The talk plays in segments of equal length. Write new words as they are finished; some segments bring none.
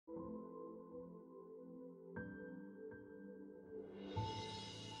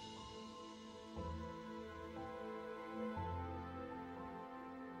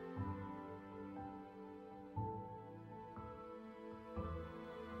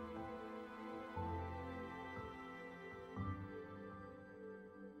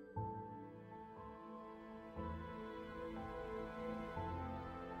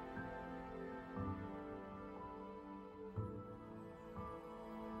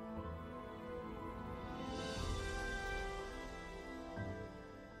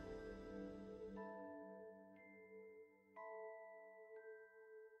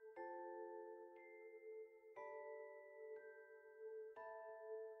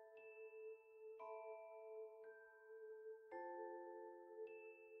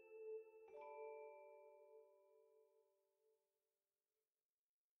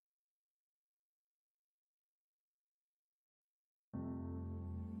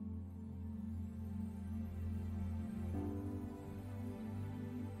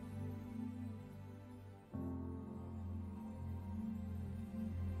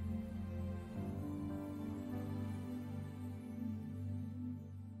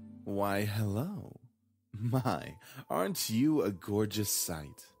Why, hello. My, aren't you a gorgeous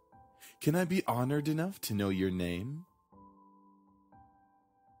sight? Can I be honored enough to know your name?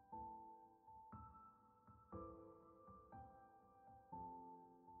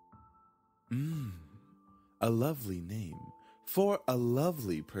 Mmm, a lovely name for a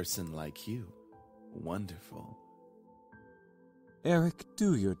lovely person like you. Wonderful. Eric,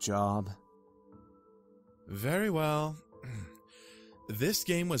 do your job. Very well. This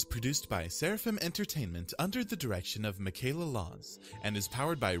game was produced by Seraphim Entertainment under the direction of Michaela Laws and is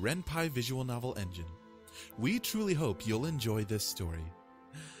powered by Ren'Py Visual Novel Engine. We truly hope you'll enjoy this story.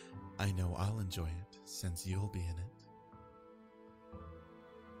 I know I'll enjoy it since you'll be in it.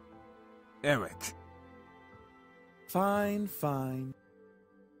 Eric. Fine, fine.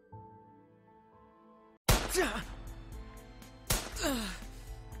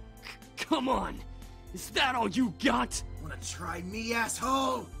 Come on! Is that all you got? Wanna try me,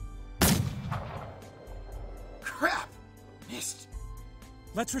 asshole? Crap! Missed.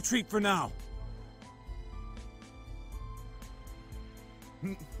 Let's retreat for now.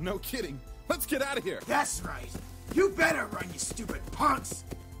 No kidding. Let's get out of here. That's right. You better run, you stupid punks!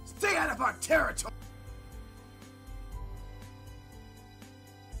 Stay out of our territory!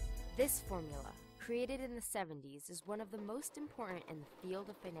 This formula, created in the 70s, is one of the most important in the field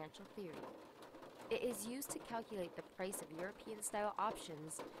of financial theory. It is used to calculate the price of European-style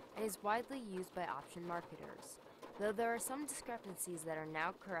options and is widely used by option marketers, though there are some discrepancies that are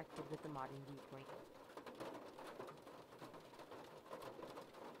now corrected with the modern viewpoint.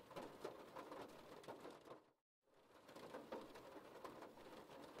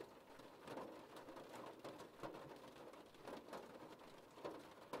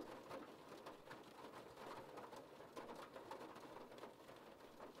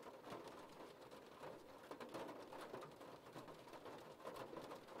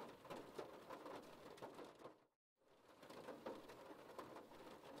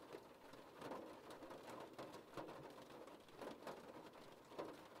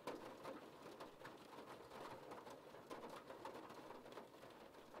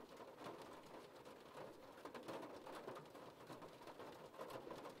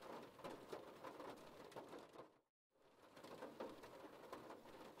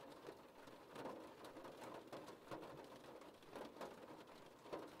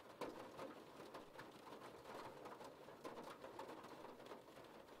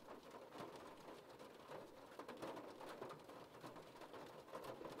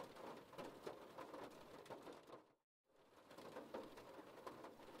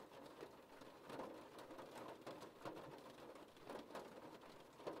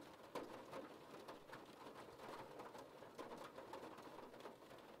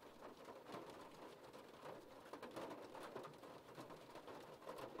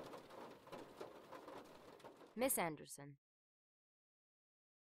 Miss Anderson.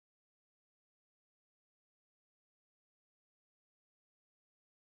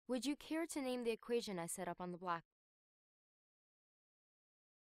 Would you care to name the equation I set up on the black?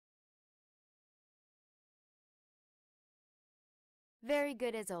 Very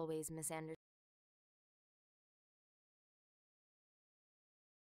good as always, Miss Anderson.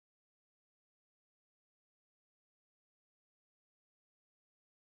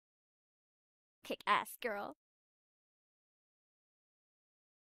 Kick-ass girl.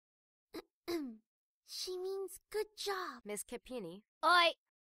 She means good job. Miss Capini. Oi!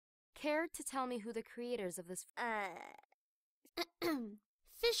 Care to tell me who the creators of this...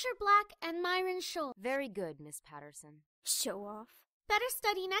 Fisher Black and Myron Scholl. Very good, Miss Patterson. Show off. Better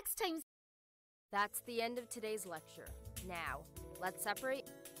study next time. That's the end of today's lecture. Now, let's separate.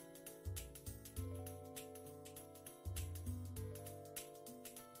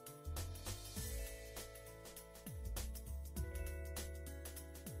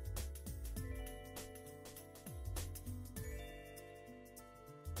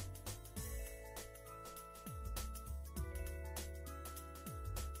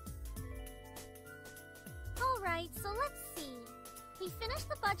 Alright, so let's see. We finished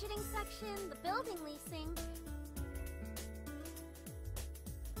the budgeting section, the building leasing.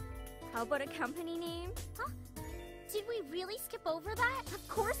 How about a company name? Huh? Did we really skip over that? Of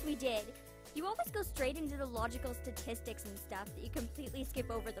course we did. You always go straight into the logical statistics and stuff that you completely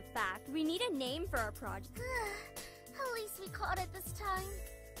skip over the fact. We need a name for our project. At least we caught it this time.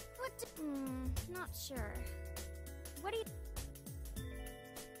 What do... Not sure. What do you...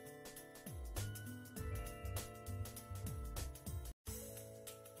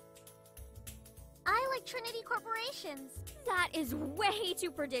 I like Trinity Corporations. That is way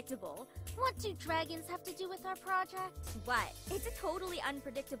too predictable. What do dragons have to do with our project? What? It's a totally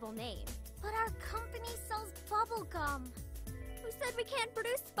unpredictable name. But our company sells bubblegum. Who said we can't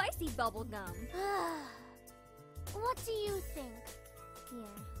produce spicy bubblegum? What do you think? Yeah.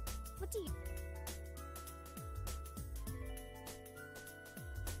 What do you...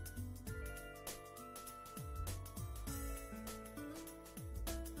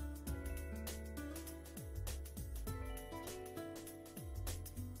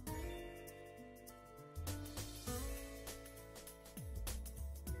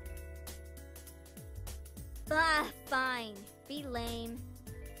 Fine. Be lame.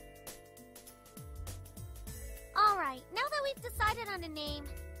 Alright, now that we've decided on a name,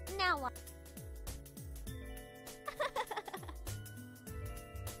 now what?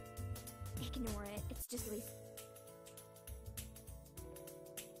 Ignore it. It's just Lisa.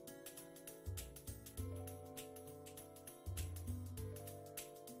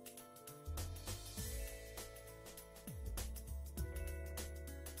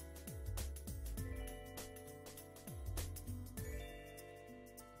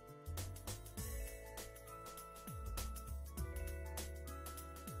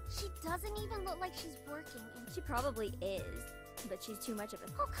 She doesn't even look like she's working. She probably is, but she's too much of a...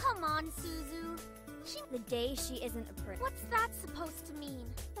 Oh, come on, Suzu. The day she isn't a prick. What's that supposed to mean?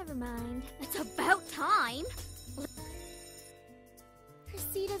 Never mind. It's about time! Her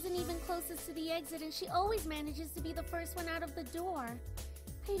seat isn't even closest to the exit, and she always manages to be the first one out of the door.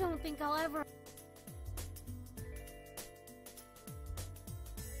 I don't think I'll ever...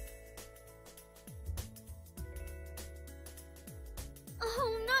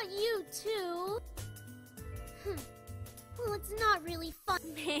 Oh, not you, too! Well, it's not really fun.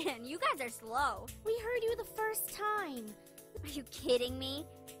 Man, you guys are slow. We heard you the first time. Are you kidding me?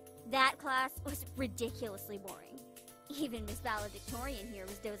 That class was ridiculously boring. Even Miss Valedictorian here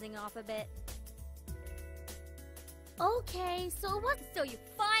was dozing off a bit. Okay, so what? So you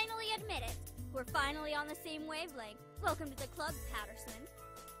finally admit it. We're finally on the same wavelength. Welcome to the club, Patterson.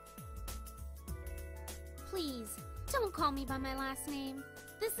 Please, don't call me by my last name.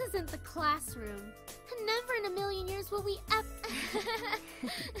 This isn't the classroom. Never in a million years will we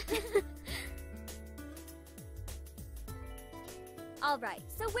Alright,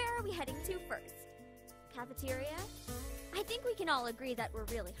 so where are we heading to first? Cafeteria? I think we can all agree that we're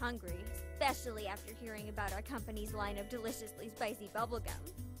really hungry, especially after hearing about our company's line of deliciously spicy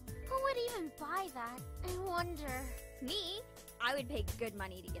bubblegum. Who would even buy that? I wonder. Me? I would pay good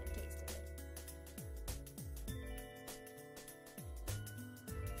money to get a taste of it.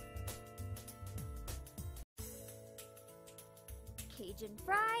 Cajun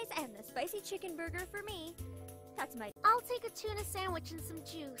fries and the spicy chicken burger for me. That's my... I'll take a tuna sandwich and some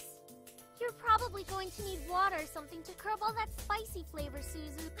juice. You're probably going to need water or something to curb all that spicy flavor,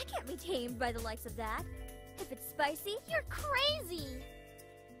 Suzu. I can't be tamed by the likes of that. If it's spicy, You're crazy!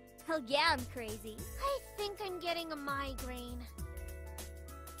 hell yeah, I'm crazy. I think I'm getting a migraine.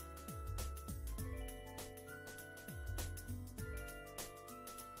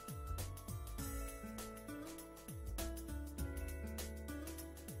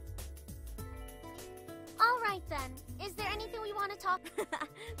 Alright then, is there anything we want to talk?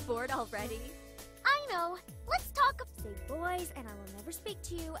 Bored already? I know, let's talk. Say boys, and I will never speak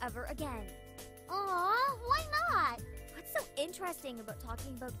to you ever again. Aw, why not? What's so interesting about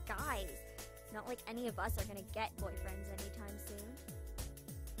talking about guys? It's not like any of us are gonna get boyfriends anytime soon.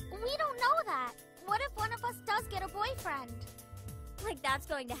 We don't know that. What if one of us does get a boyfriend? Like that's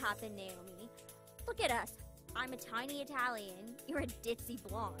going to happen, Naomi. Look at us. I'm a tiny Italian. You're a ditzy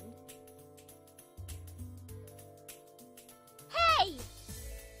blonde. Hey!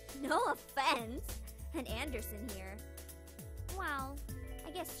 No offense. And Anderson here. Well, I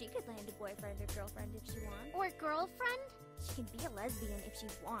guess she could land a boyfriend or girlfriend if she wants. Or girlfriend? She can be a lesbian if she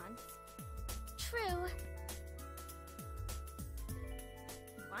wants. True.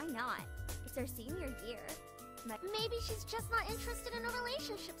 Why not? It's our senior year. Maybe she's just not interested in a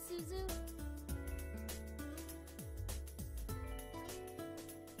relationship, Suzu.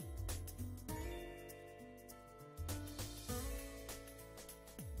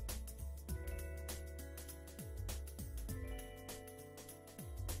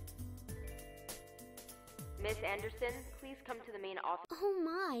 Miss Anderson, please come to the main office. Oh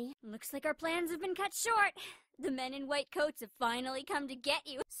my. Looks like our plans have been cut short. The men in white coats have finally come to get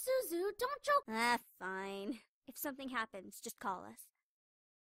you. Suzu, don't joke. Ah, fine. If something happens, just call us.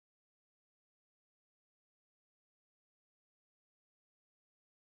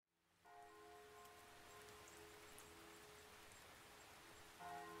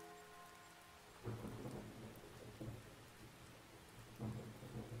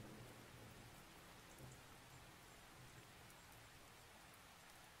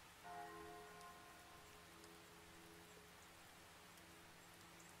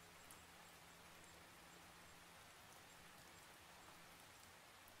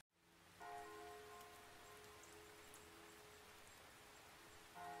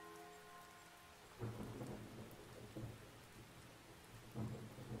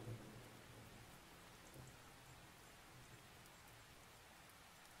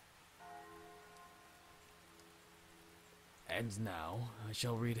 And now, I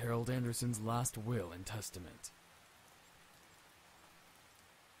shall read Harold Anderson's last will and testament.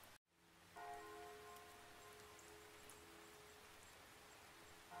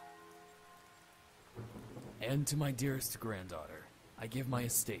 And to my dearest granddaughter, I give my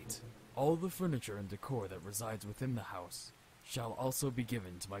estate. All the furniture and decor that resides within the house shall also be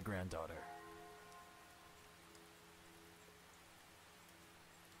given to my granddaughter.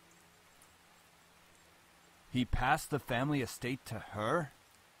 He passed the family estate to her?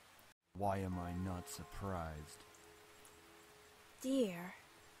 Why am I not surprised? Dear.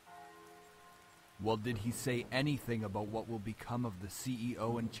 Well, did he say anything about what will become of the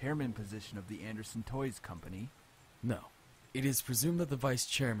CEO and chairman position of the Anderson Toys Company? No. It is presumed that the vice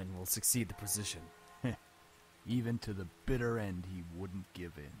chairman will succeed the position. Even to the bitter end, he wouldn't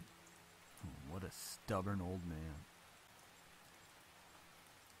give in. What a stubborn old man.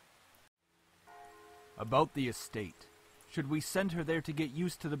 About the estate. Should we send her there to get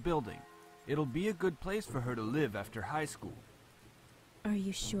used to the building? It'll be a good place for her to live after high school. Are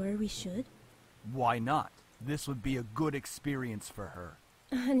you sure we should? Why not? This would be a good experience for her.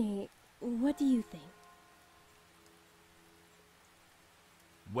 Honey, what do you think?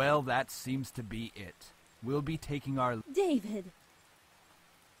 Well, that seems to be it. We'll be taking our... David!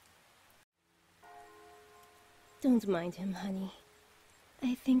 Don't mind him, honey.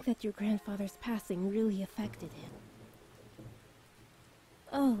 I think that your grandfather's passing really affected him.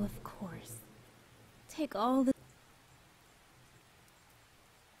 Oh, of course. Take all the...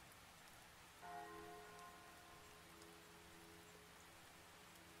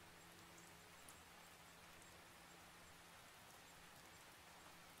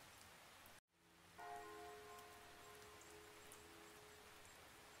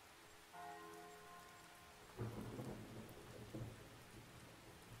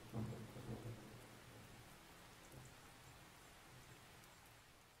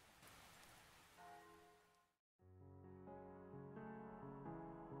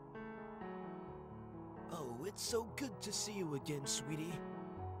 Oh, it's so good to see you again, sweetie.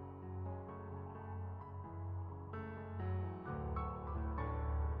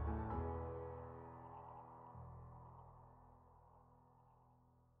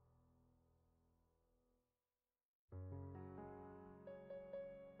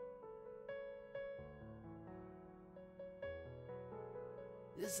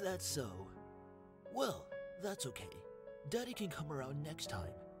 Is that so? Well, that's okay. Daddy can come around next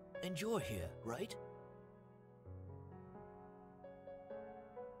time. And you're here, right?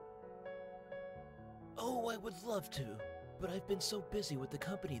 Oh, I would love to, but I've been so busy with the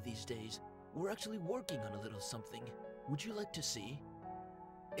company these days. We're actually working on a little something. Would you like to see?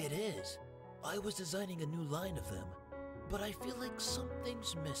 It is. I was designing a new line of them, but I feel like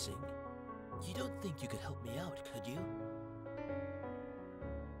something's missing. You don't think you could help me out, could you?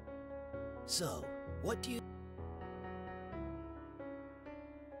 So, what do you...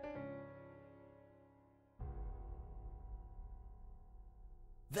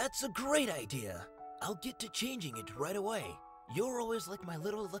 That's a great idea! I'll get to changing it right away. You're always like my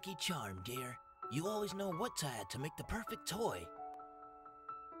little lucky charm, dear. You always know what to add to make the perfect toy.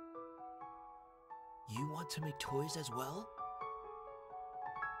 You want to make toys as well?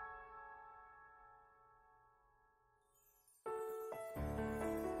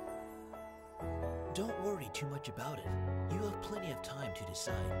 Don't worry too much about it. You have plenty of time to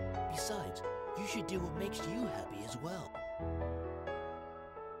decide. Besides, you should do what makes you happy as well.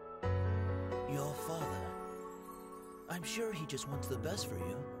 Your father. I'm sure he just wants the best for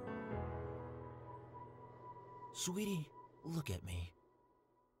you. Sweetie, look at me.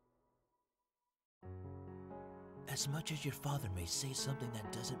 As much as your father may say something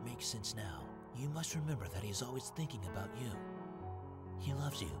that doesn't make sense now, you must remember that he's always thinking about you. He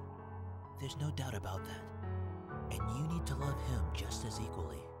loves you. There's no doubt about that. And you need to love him just as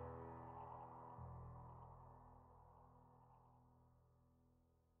equally.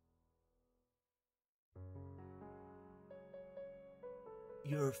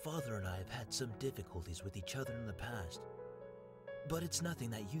 Your father and I have had some difficulties with each other in the past, but it's nothing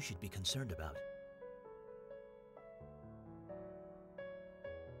that you should be concerned about.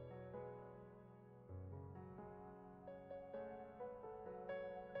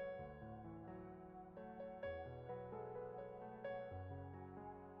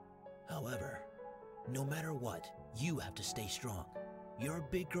 However, no matter what, you have to stay strong. You're a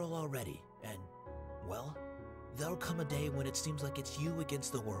big girl already, and, well, there'll come a day when it seems like it's you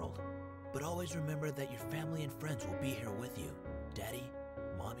against the world. But always remember that your family and friends will be here with you. Daddy,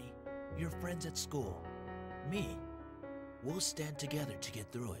 Mommy, your friends at school, me. We'll stand together to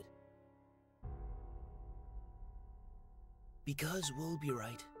get through it. Because we'll be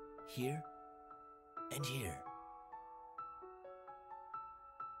right here and here.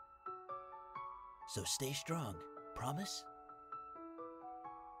 So stay strong, promise?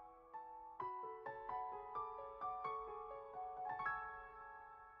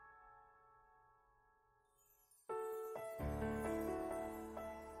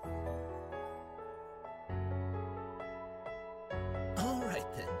 All right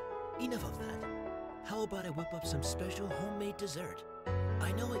then, enough of that. How about I whip up some special homemade dessert?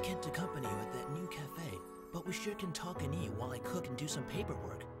 I know I can't accompany you at that new cafe, but we sure can talk and eat while I cook and do some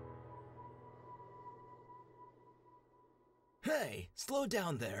paperwork. Hey, slow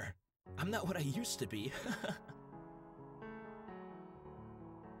down there. I'm not what I used to be.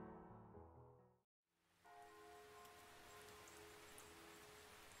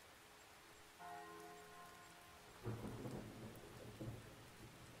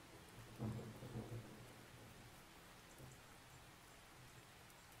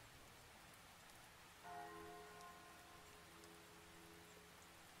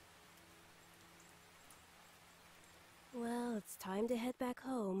 Well, it's time to head back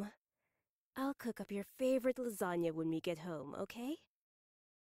home. I'll cook up your favorite lasagna when we get home, okay?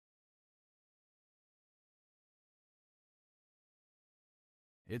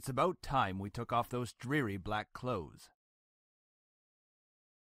 It's about time we took off those dreary black clothes.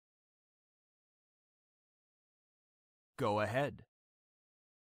 Go ahead.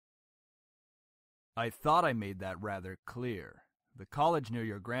 I thought I made that rather clear. The college near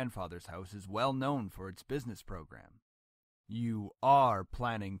your grandfather's house is well known for its business program. You are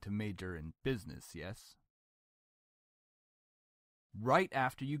planning to major in business, yes? Right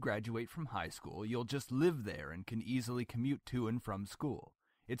after you graduate from high school, you'll just live there and can easily commute to and from school.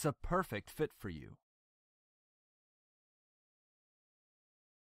 It's a perfect fit for you.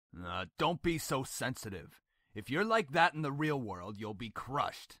 Don't be so sensitive. If you're like that in the real world, you'll be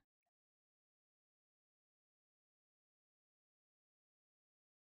crushed.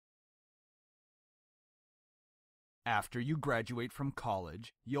 After you graduate from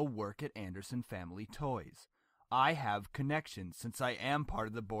college, you'll work at Anderson Family Toys. I have connections since I am part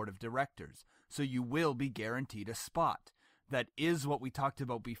of the board of directors, so you will be guaranteed a spot. That is what we talked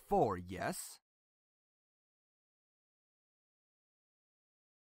about before, yes?